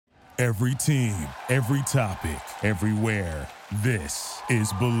Every team, every topic, everywhere. This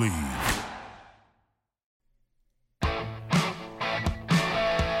is Believe.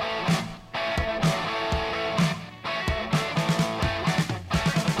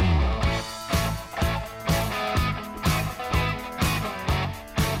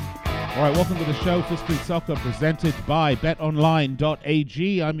 All right, welcome to the show, Fifth Street Soccer, presented by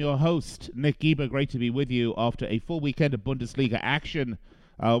BetOnline.ag. I'm your host, Nick Gieber. Great to be with you after a full weekend of Bundesliga action.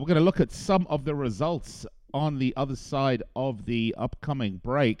 We're going to look at some of the results on the other side of the upcoming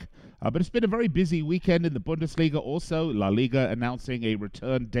break. But it's been a very busy weekend in the Bundesliga. Also, La Liga announcing a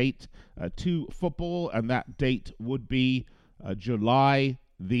return date to football, and that date would be June.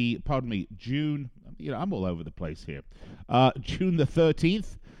 I'm all over the place here. June the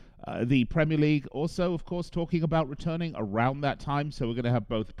 13th. The Premier League also, of course, talking about returning around that time. So we're going to have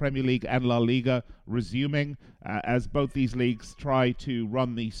both Premier League and La Liga resuming as both these leagues try to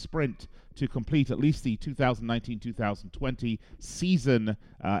run the sprint to complete at least the 2019-2020 season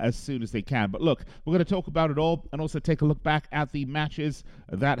as soon as they can. But look, we're going to talk about it all and also take a look back at the matches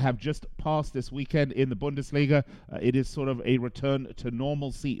that have just passed this weekend in the Bundesliga. It is sort of a return to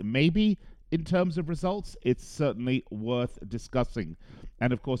normalcy, maybe. In terms of results, it's certainly worth discussing.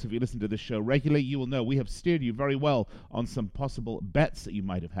 And of course, if you listen to this show regularly, you will know we have steered you very well on some possible bets that you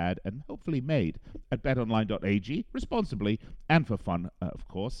might have had and hopefully made at betonline.ag, responsibly and for fun, of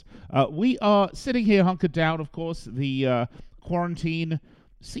course. We are sitting here hunkered down, of course. The quarantine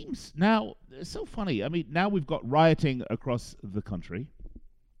seems now so funny. I mean, now we've got rioting across the country.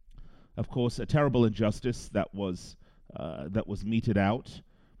 Of course, a terrible injustice that was meted out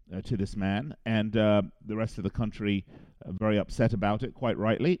to this man, and the rest of the country very upset about it, quite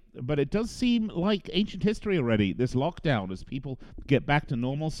rightly. But it does seem like ancient history already, this lockdown, as people get back to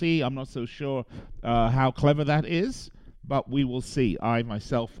normalcy. I'm not so sure how clever that is, but we will see. I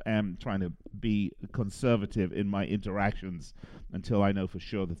myself am trying to be conservative in my interactions until I know for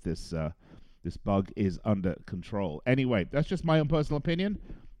sure that this bug is under control. Anyway, that's just my own personal opinion.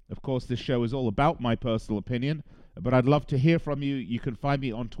 Of course, this show is all about my personal opinion, but I'd love to hear from you. You can find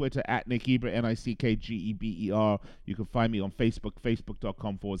me on Twitter at Nick Gieber, Nickgeber. You can find me on Facebook,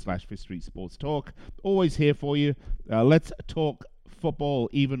 facebook.com/Fifth Street Sports Talk. Always here for you. Let's talk football,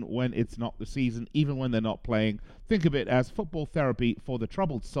 even when it's not the season, even when they're not playing. Think of it as football therapy for the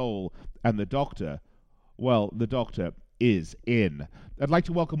troubled soul, and the doctor, well, the doctor is in. I'd like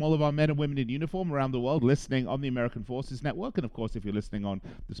to welcome all of our men and women in uniform around the world listening on the American Forces Network, and of course, if you're listening on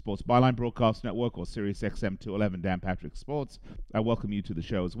the Sports Byline Broadcast Network or Sirius XM 211 Dan Patrick Sports, I welcome you to the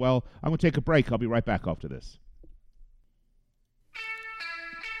show as well. I'm going to take a break. I'll be right back after this.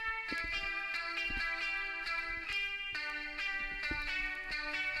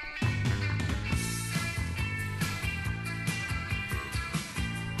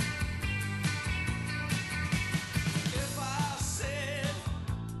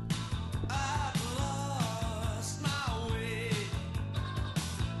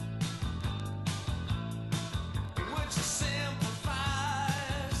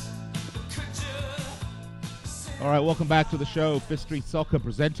 All right, welcome back to the show, Fifth Street Soccer,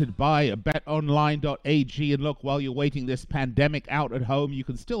 presented by BetOnline.ag. And look, while you're waiting this pandemic out at home, you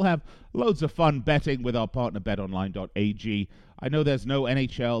can still have loads of fun betting with our partner, BetOnline.ag. I know there's no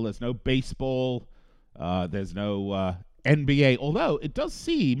NHL, there's no baseball, there's no NBA, although it does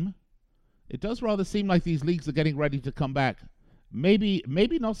rather seem like these leagues are getting ready to come back. Maybe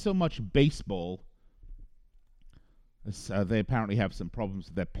not so much baseball. They apparently have some problems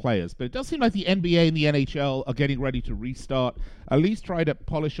with their players. But it does seem like the NBA and the NHL are getting ready to restart, at least try to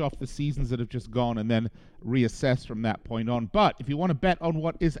polish off the seasons that have just gone and then reassess from that point on. But if you want to bet on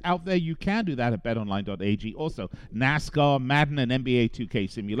what is out there, you can do that at betonline.ag. Also, NASCAR, Madden, and NBA 2K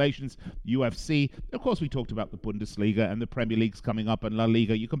simulations, UFC. Of course, we talked about the Bundesliga and the Premier League's coming up and La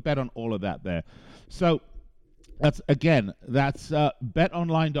Liga. You can bet on all of that there. So that's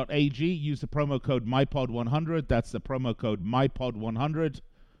betonline.ag. Use the promo code MyPod100. That's the promo code MyPod100.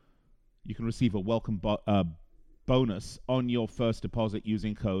 You can receive a welcome bonus on your first deposit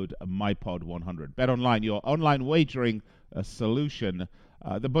using code MyPod100. BetOnline, your online wagering solution.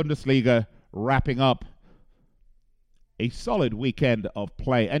 The Bundesliga wrapping up a solid weekend of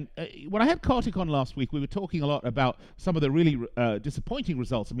play. And when I had Kartik on last week, we were talking a lot about some of the really disappointing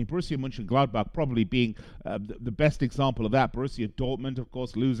results. I mean, Borussia Mönchengladbach probably being the best example of that. Borussia Dortmund, of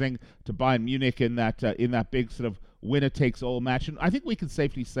course, losing to Bayern Munich in that big sort of winner-takes-all match. And I think we can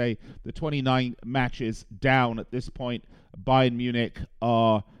safely say the 29 matches down at this point, Bayern Munich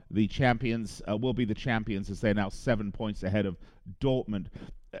are the champions, will be the champions, as they're now 7 points ahead of Dortmund.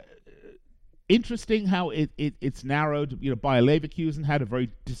 Interesting how it's narrowed. Bayer Leverkusen had a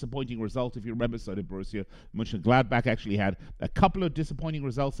very disappointing result, if you remember. So did Borussia Mönchengladbach. Actually had a couple of disappointing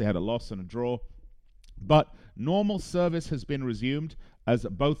results. They had a loss and a draw. But normal service has been resumed as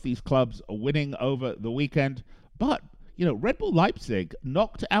both these clubs are winning over the weekend. But, Red Bull Leipzig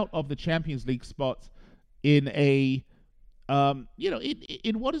knocked out of the Champions League spots in in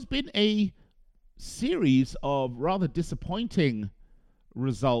what has been a series of rather disappointing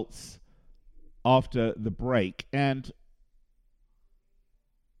results after the break. And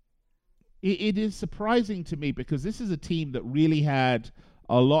it is surprising to me because this is a team that really had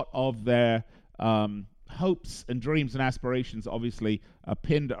a lot of their hopes and dreams and aspirations obviously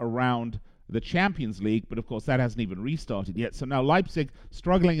pinned around the Champions League, but of course that hasn't even restarted yet. So now Leipzig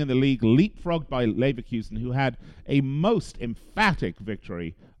struggling in the league, leapfrogged by Leverkusen, who had a most emphatic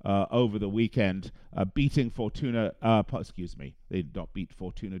victory over the weekend, beating Fortuna. They did not beat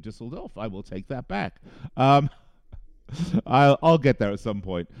Fortuna Düsseldorf. I will take that back. I'll get there at some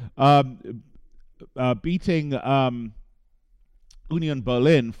point. Beating Union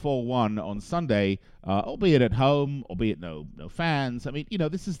Berlin 4-1 on Sunday, albeit at home, albeit no fans. I mean,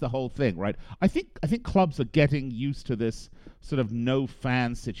 this is the whole thing, right? I think clubs are getting used to this sort of no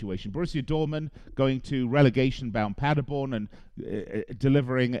fans situation. Borussia Dortmund going to relegation-bound Paderborn and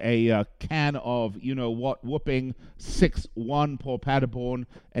delivering a can of whooping 6-1 poor Paderborn.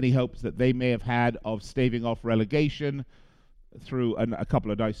 Any hopes that they may have had of staving off relegation through a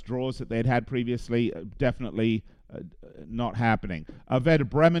couple of nice draws that they'd had previously, definitely not happening. Werder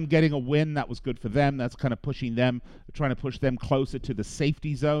Bremen getting a win, that was good for them. That's kind of trying to push them closer to the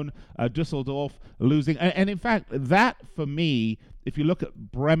safety zone. Düsseldorf losing. And in fact, that for me, if you look at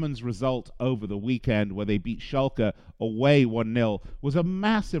Bremen's result over the weekend where they beat Schalke away 1-0, was a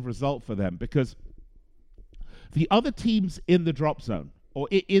massive result for them because the other teams in the drop zone, or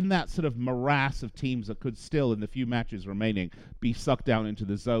in that sort of morass of teams that could still, in the few matches remaining, be sucked down into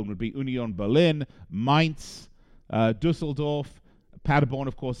the zone, would be Union Berlin, Mainz, Düsseldorf, Paderborn,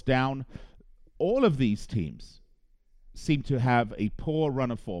 of course, down. All of these teams seem to have a poor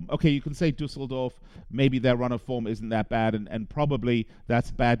run of form. Okay, you can say Düsseldorf, maybe their run of form isn't that bad, and probably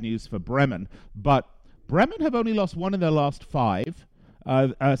that's bad news for Bremen. But Bremen have only lost one in their last 5.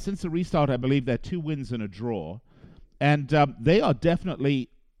 Since the restart, I believe they're 2 wins and a draw. And they are definitely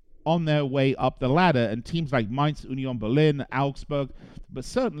on their way up the ladder. And teams like Mainz, Union Berlin, Augsburg, but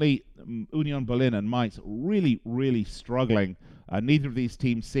certainly Union Berlin and Mainz really, really struggling. Neither of these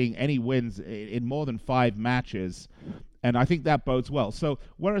teams seeing any wins in more than 5 matches. And I think that bodes well. So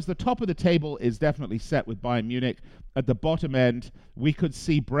whereas the top of the table is definitely set with Bayern Munich, at the bottom end, we could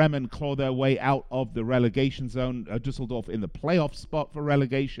see Bremen claw their way out of the relegation zone. Düsseldorf in the playoff spot for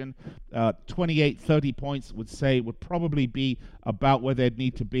relegation. 28, 30 points would probably be about where they'd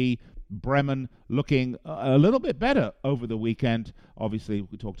need to be. Bremen looking a little bit better over the weekend. Obviously,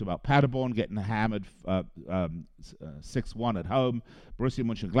 we talked about Paderborn getting hammered 6-1 at home. Borussia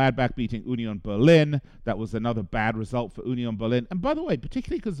Mönchengladbach beating Union Berlin. That was another bad result for Union Berlin. And by the way,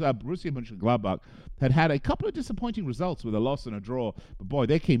 particularly because Borussia Mönchengladbach had a couple of disappointing results with a loss and a draw. But boy,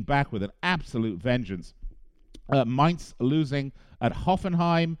 they came back with an absolute vengeance. Mainz losing at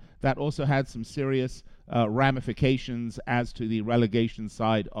Hoffenheim. That also had some serious ramifications as to the relegation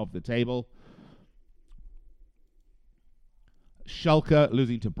side of the table. Schalke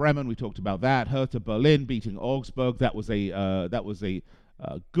losing to Bremen, we talked about that. Hertha Berlin beating Augsburg. That was a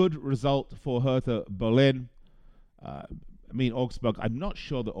good result for Hertha Berlin. Augsburg, I'm not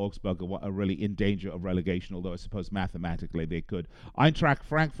sure that Augsburg are really in danger of relegation, although I suppose mathematically they could. Eintracht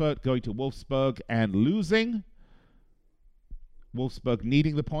Frankfurt going to Wolfsburg and losing. Wolfsburg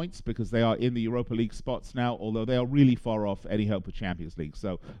needing the points because they are in the Europa League spots now, although they are really far off any hope of Champions League.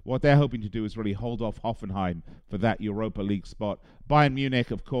 So what they're hoping to do is really hold off Hoffenheim for that Europa League spot. Bayern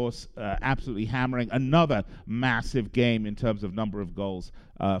Munich, of course, absolutely hammering. Another massive game in terms of number of goals.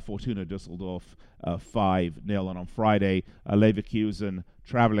 Fortuna Düsseldorf 5-0. And on Friday, Leverkusen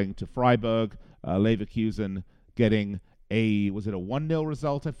traveling to Freiburg. Leverkusen getting was it a 1-0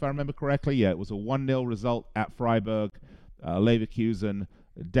 result, if I remember correctly? Yeah, it was a 1-0 result at Freiburg. Leverkusen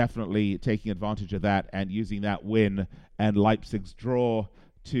definitely taking advantage of that and using that win and Leipzig's draw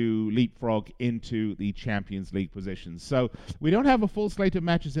to leapfrog into the Champions League positions. So we don't have a full slate of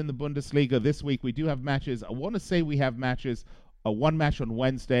matches in the Bundesliga this week. We do have matches. I want to say we have matches. One match on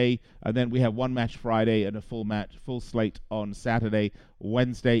Wednesday, and then we have one match Friday and a full slate on Saturday.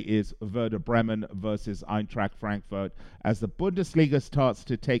 Wednesday is Werder Bremen versus Eintracht Frankfurt as the Bundesliga starts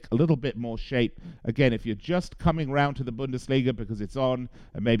to take a little bit more shape. Again, if you're just coming round to the Bundesliga because it's on,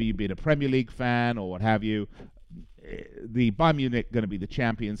 and maybe you've been a Premier League fan or what have you, the Bayern Munich going to be the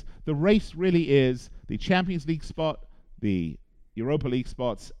champions. The race really is the Champions League spot, the Europa League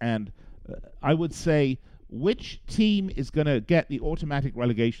spots, and I would say which team is going to get the automatic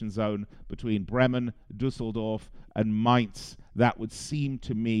relegation zone between Bremen, Dusseldorf, and Mainz. That would seem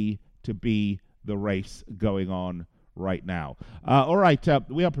to me to be the race going on right now. All right,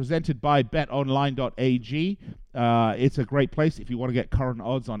 we are presented by BetOnline.ag. It's a great place if you want to get current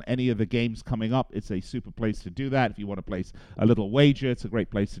odds on any of the games coming up. It's a super place to do that. If you want to place a little wager, it's a great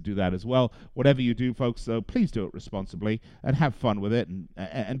place to do that as well. Whatever you do, folks, so please do it responsibly and have fun with it,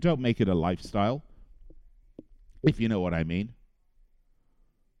 and don't make it a lifestyle, if you know what I mean.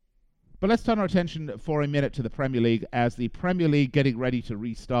 But let's turn our attention for a minute to the Premier League, as the Premier League getting ready to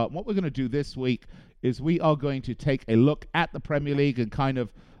restart. What we're going to do this week is we are going to take a look at the Premier League and kind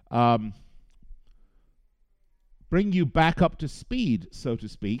of bring you back up to speed, so to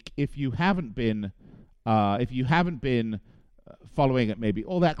speak, if you haven't been following it maybe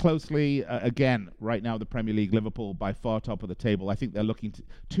all that closely. Again, right now the Premier League, Liverpool by far top of the table. I think they're looking to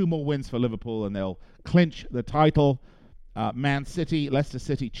 2 more wins for Liverpool and they'll clinch the title. Man City, Leicester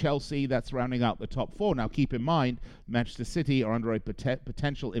City, Chelsea, that's rounding out the top 4. Now keep in mind, Manchester City are under a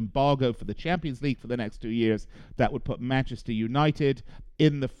potential embargo for the Champions League for the next 2 years. That would put Manchester United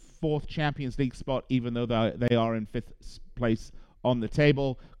in the 4th Champions League spot, even though they are in 5th place on the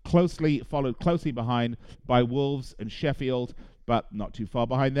table, followed closely behind by Wolves and Sheffield, but not too far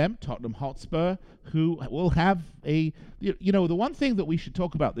behind them, Tottenham Hotspur, who will have the one thing that we should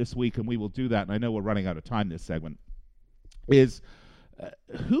talk about this week, and we will do that, and I know we're running out of time this segment, is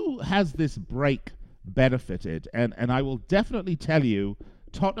who has this break benefited? And I will definitely tell you,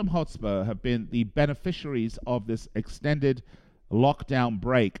 Tottenham Hotspur have been the beneficiaries of this extended lockdown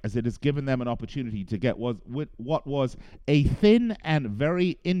break, as it has given them an opportunity to get what was a thin and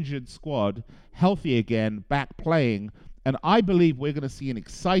very injured squad healthy again, back playing. And I believe we're going to see an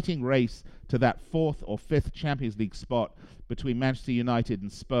exciting race to that 4th or 5th Champions League spot between Manchester United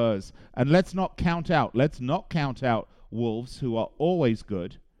and Spurs. And let's not count out Wolves, who are always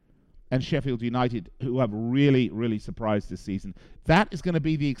good, and Sheffield United, who have really, really surprised this season. That is going to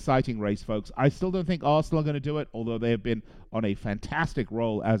be the exciting race, folks. I still don't think Arsenal are going to do it, although they have been on a fantastic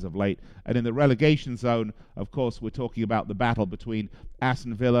roll as of late. And in the relegation zone, of course, we're talking about the battle between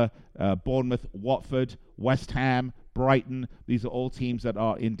Aston Villa, Bournemouth, Watford, West Ham, Brighton. These are all teams that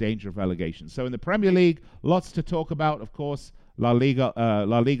are in danger of relegation. So in the Premier League, lots to talk about, of course. La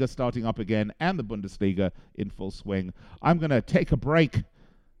Liga starting up again, and the Bundesliga in full swing. I'm going to take a break, and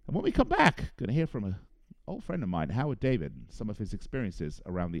when we come back, going to hear from an old friend of mine, Howard David, and some of his experiences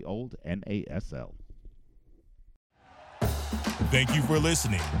around the old NASL. Thank you for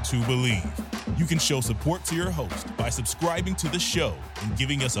listening to Believe. You can show support to your host by subscribing to the show and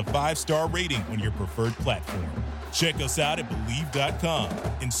giving us a 5-star rating on your preferred platform. Check us out at Believe.com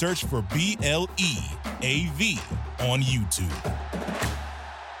and search for BLEAV on YouTube.